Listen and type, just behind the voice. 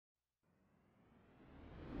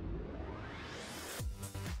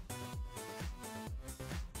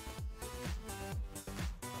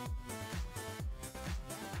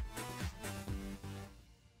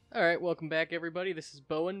Alright, welcome back everybody. This is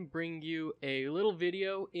Bowen bringing you a little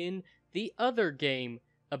video in the other game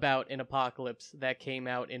about an apocalypse that came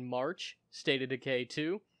out in March, State of Decay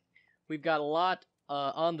 2. We've got a lot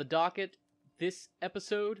on the docket this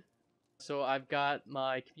episode. So I've got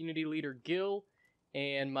my community leader Gil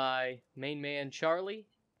and my main man Charlie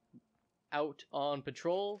out on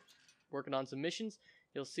patrol, working on some missions.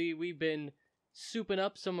 You'll see we've been souping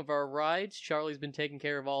up some of our rides. Charlie's been taking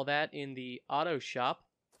care of all that in the auto shop.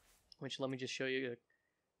 Which, let me just show you a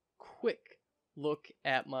quick look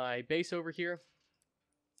at my base over here.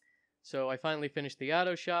 So I finally finished the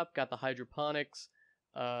auto shop, got the hydroponics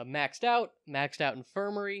maxed out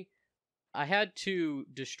infirmary. I had to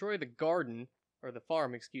destroy the garden, or the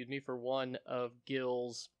farm, excuse me, for one of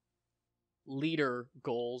Gil's leader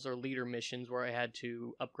goals, or leader missions, where I had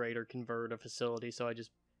to upgrade or convert a facility, so I just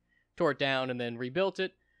tore it down and then rebuilt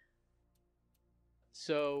it.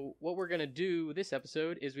 So what we're going to do this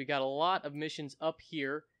episode is we got a lot of missions up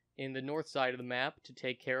here in the north side of the map to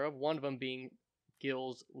take care of. One of them being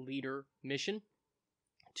Gil's leader mission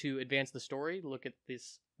to advance the story, look at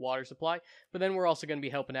this water supply. But then we're also going to be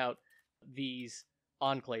helping out these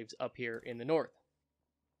enclaves up here in the north.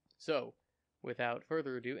 So without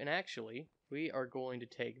further ado, and actually we are going to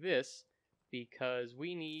take this because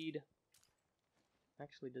we need...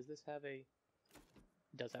 Actually, does this have a...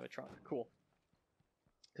 It does have a trunk. Cool.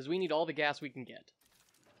 Because we need all the gas we can get.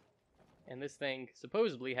 And this thing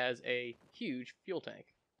supposedly has a huge fuel tank.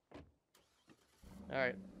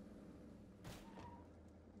 Alright.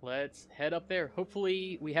 Let's head up there.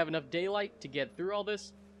 Hopefully we have enough daylight to get through all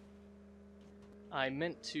this. I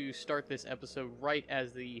meant to start this episode right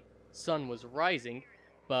as the sun was rising,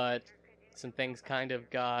 but some things kind of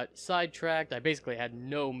got sidetracked. I basically had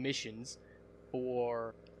no missions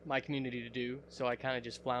for my community to do, so I kind of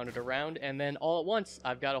just floundered around, and then all at once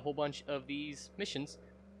I've got a whole bunch of these missions,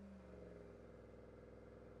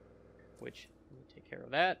 which, let me take care of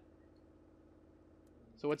that.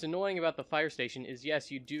 So what's annoying about the fire station is, yes,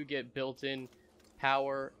 you do get built-in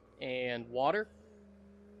power and water,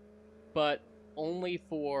 but only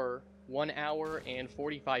for 1 hour and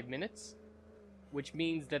 45 minutes, which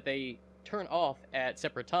means that they turn off at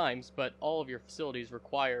separate times, but all of your facilities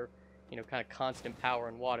require, you know, kind of constant power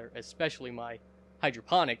and water, especially my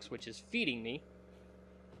hydroponics, which is feeding me.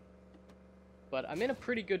 But I'm in a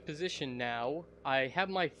pretty good position now. I have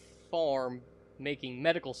my farm making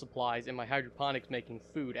medical supplies and my hydroponics making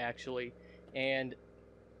food, actually. And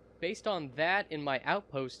based on that in my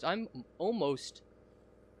outposts, I'm almost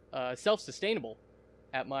self-sustainable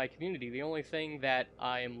at my community. The only thing that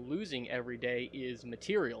I am losing every day is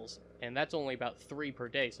materials, and that's only about 3 per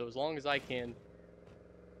day. So as long as I can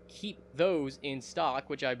keep those in stock,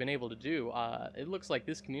 which I've been able to do, it looks like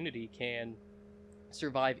this community can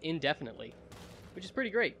survive indefinitely, which is pretty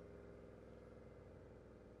great.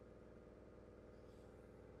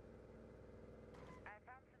 I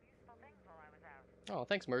found some useful things while I was out. Oh,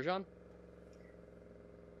 thanks, Merjan.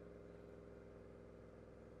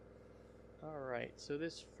 Alright, so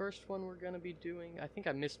this first one we're going to be doing, I think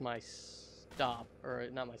I missed my stop, or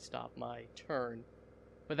not my stop, my turn.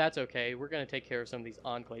 But that's okay. We're going to take care of some of these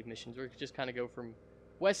enclave missions. We're just kind of go from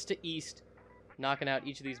west to east, knocking out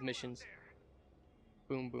each of these missions.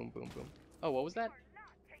 Boom, boom, boom, boom. Oh, what was that?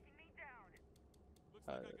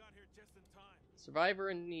 Survivor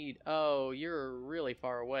in need. Oh, you're really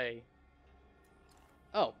far away.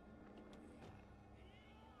 Oh.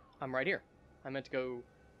 I'm right here. I meant to go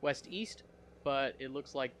west-east, but it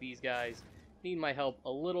looks like these guys need my help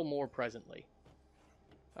a little more presently.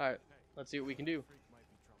 Alright, let's see what we can do.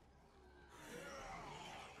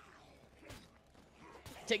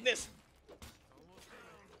 Take this!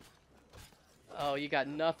 Oh, you got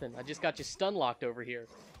nothing. I just got you stun locked over here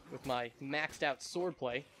with my maxed out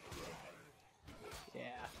swordplay. Yeah,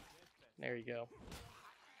 there you go.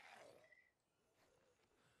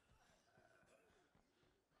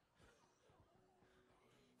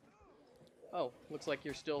 Oh, looks like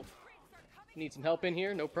you're still need some help in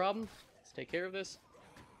here. No problem. Let's take care of this.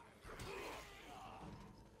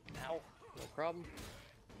 Ow, no problem.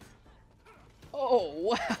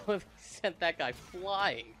 Oh, wow, sent that guy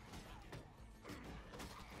flying.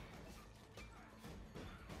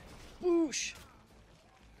 Boosh!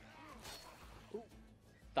 Ooh,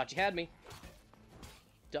 thought you had me.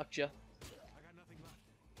 Ducked ya.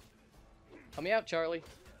 Help me out, Charlie.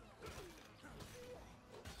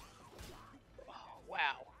 Oh,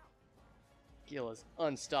 wow. Gil is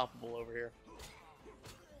unstoppable over here.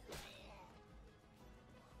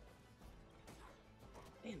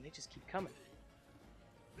 Man, they just keep coming.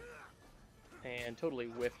 And totally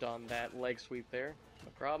whiffed on that leg sweep there.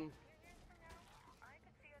 No problem.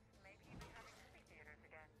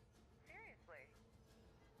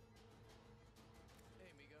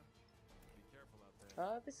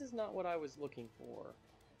 This is not what I was looking for.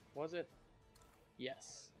 Was it?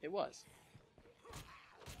 Yes, it was.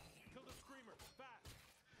 Kill the screamer, fast.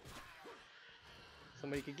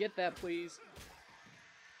 Somebody could get that, please.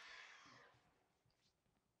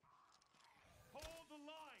 Hold the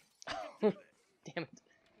line. You can do this. Damn it.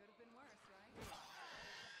 Could have been worse,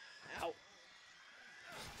 right? Ow.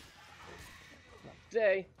 Not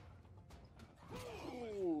today.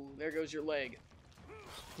 Ooh, there goes your leg.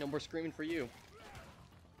 No more screaming for you.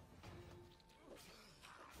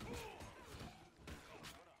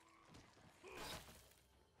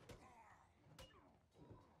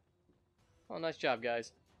 Oh, nice job,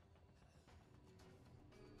 guys.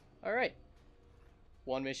 Alright.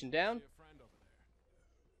 One mission down. See a friend over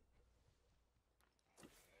there.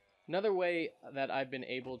 Another way that I've been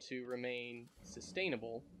able to remain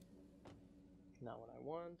sustainable, not what I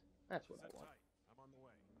want, that's what I Sit want, tight. I'm on the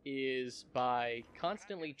way. is by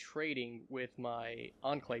constantly trading with my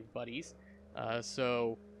Enclave buddies.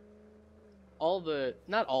 So,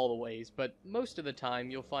 not all the ways, but most of the time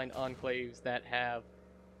you'll find Enclaves that have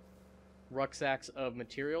rucksacks of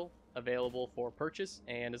material available for purchase,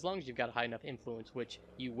 and as long as you've got a high enough influence, which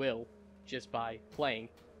you will just by playing,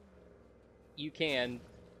 you can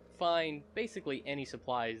find basically any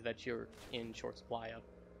supplies that you're in short supply of,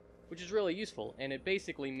 which is really useful. And it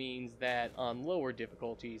basically means that on lower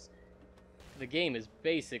difficulties, the game is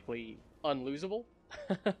basically unlosable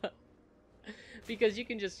because you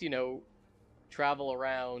can just, travel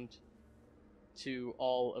around to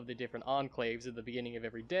all of the different enclaves at the beginning of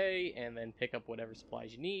every day and then pick up whatever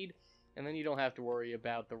supplies you need, and then you don't have to worry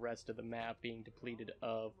about the rest of the map being depleted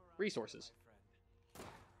of resources.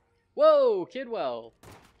 Whoa, Kidwell!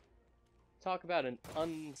 Talk about an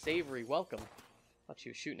unsavory welcome. Thought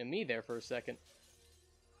you was shooting at me there for a second.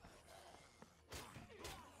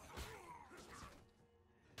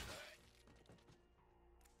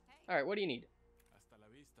 Alright, what do you need? Hasta la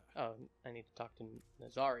vista. Oh, I need to talk to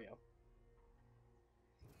Nazario.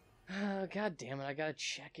 God damn it, I gotta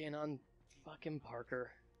check in on fucking Parker.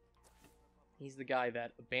 He's the guy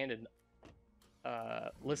that abandoned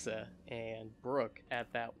Lissa and Brooke at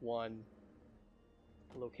that one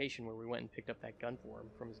location where we went and picked up that gun for him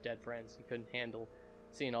from his dead friends. He couldn't handle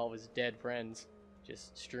seeing all of his dead friends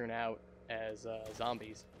just strewn out as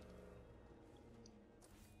zombies.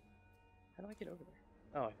 How do I get over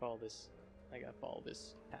there? Oh, I follow this. I gotta follow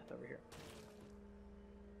this path over here.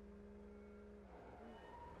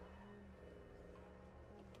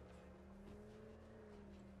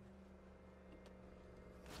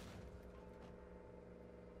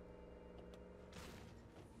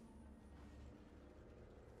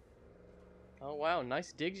 Oh wow,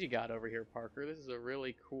 nice digs you got over here, Parker. This is a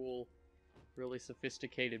really cool, really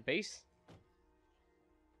sophisticated base.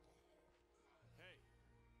 Hey,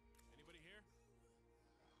 anybody here?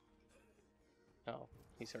 Oh,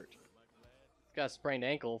 he's hurt. My lad. He's got a sprained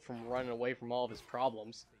ankle from running away from all of his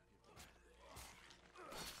problems.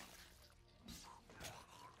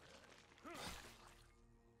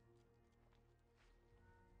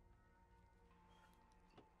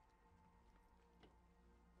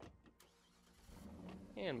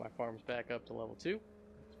 And my farm's back up to level 2.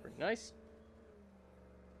 That's pretty nice.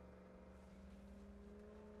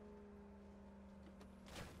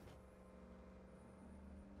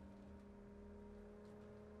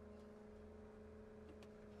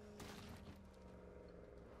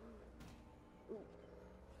 Ooh.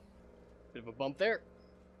 Bit of a bump there.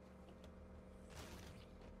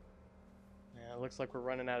 Yeah, it looks like we're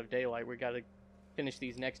running out of daylight. We gotta finish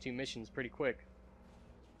these next 2 missions pretty quick.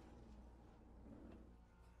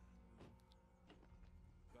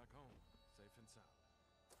 Back home, safe and sound.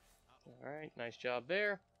 Alright, nice job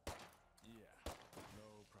there. Yeah,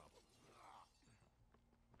 no problem.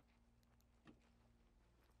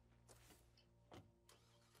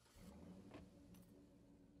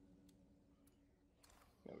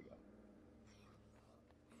 There we go.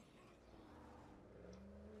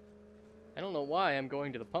 I don't know why I'm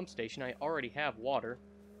going to the pump station. I already have water.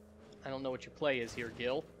 I don't know what your play is here,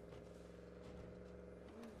 Gil.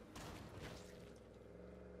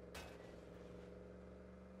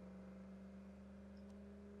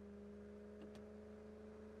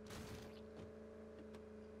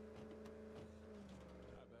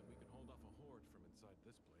 I bet we can hold off a horde from inside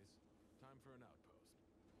this place. Time for an outpost.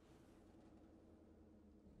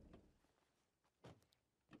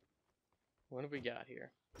 What have we got here?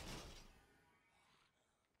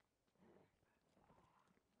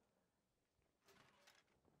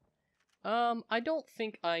 I don't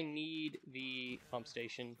think I need the pump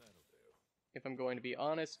station, That'll do. if I'm going to be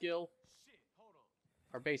honest, Gil. Shit, hold on.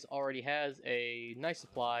 our base already has a nice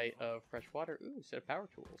supply of fresh water. Ooh, set of power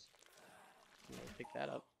tools. I'm gonna pick that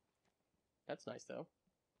up. That's nice, though.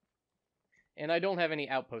 And I don't have any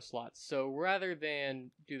outpost slots, so rather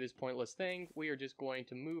than do this pointless thing, we are just going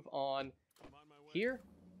to move on here,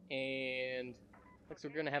 and looks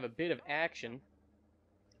like we're going to have a bit of action.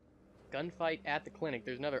 Gunfight at the clinic.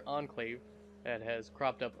 There's another enclave that has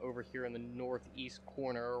cropped up over here in the northeast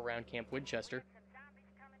corner around Camp Winchester.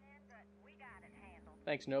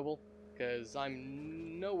 Thanks, Noble, because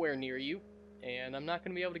I'm nowhere near you, and I'm not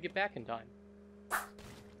going to be able to get back in time.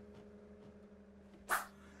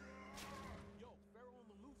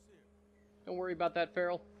 Don't worry about that,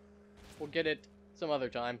 Feral. We'll get it some other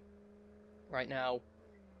time. Right now,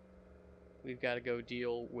 we've got to go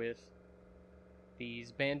deal with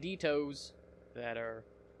these banditos that are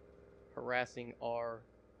harassing our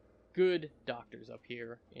good doctors up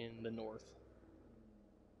here in the north.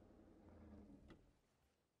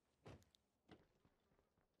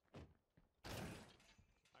 I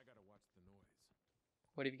gotta watch the noise.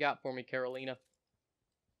 What have you got for me, Carolina?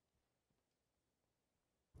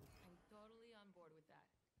 I'm totally on board with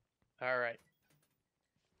that. Alright.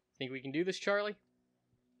 Think we can do this, Charlie?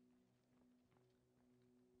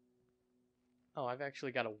 Oh, I've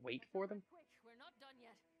actually got to wait for them? Quick, we're not done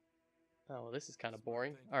yet. Oh, well, this is kind of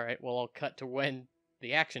boring. Alright, well, I'll cut to when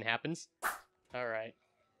the action happens. Alright.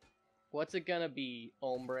 What's it gonna be,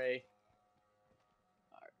 hombre? Alright,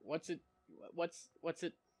 what's it... What's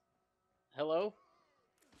it... Hello?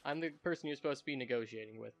 I'm the person you're supposed to be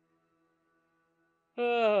negotiating with.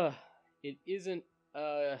 It isn't,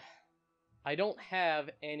 I don't have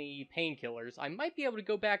any painkillers. I might be able to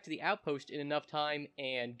go back to the outpost in enough time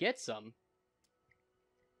and get some.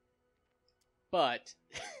 But,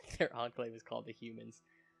 their enclave is called the Humans.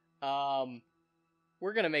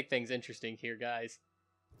 We're gonna make things interesting here, guys.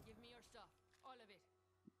 Give me your stuff. All of it.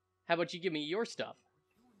 How about you give me your stuff?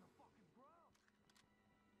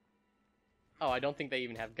 Oh, I don't think they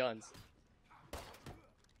even have guns.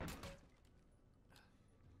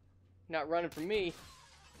 Not running from me.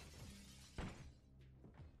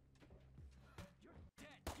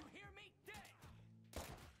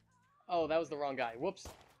 Oh, that was the wrong guy. Whoops.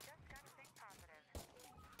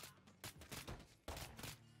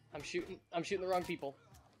 I'm shooting the wrong people.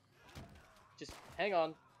 Just hang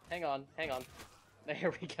on. Hang on. Hang on.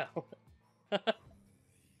 There we go. That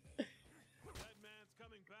man's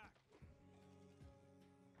coming back.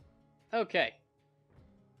 Okay.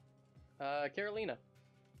 Carolina.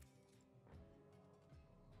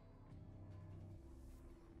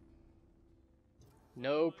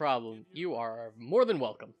 No problem. You are more than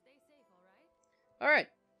welcome. Stay safe, all right? Alright,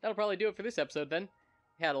 that'll probably do it for this episode then.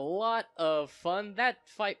 We had a lot of fun. That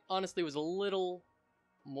fight, honestly, was a little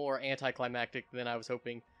more anticlimactic than I was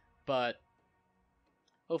hoping, but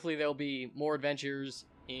hopefully there'll be more adventures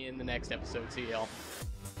in the next episode. See y'all.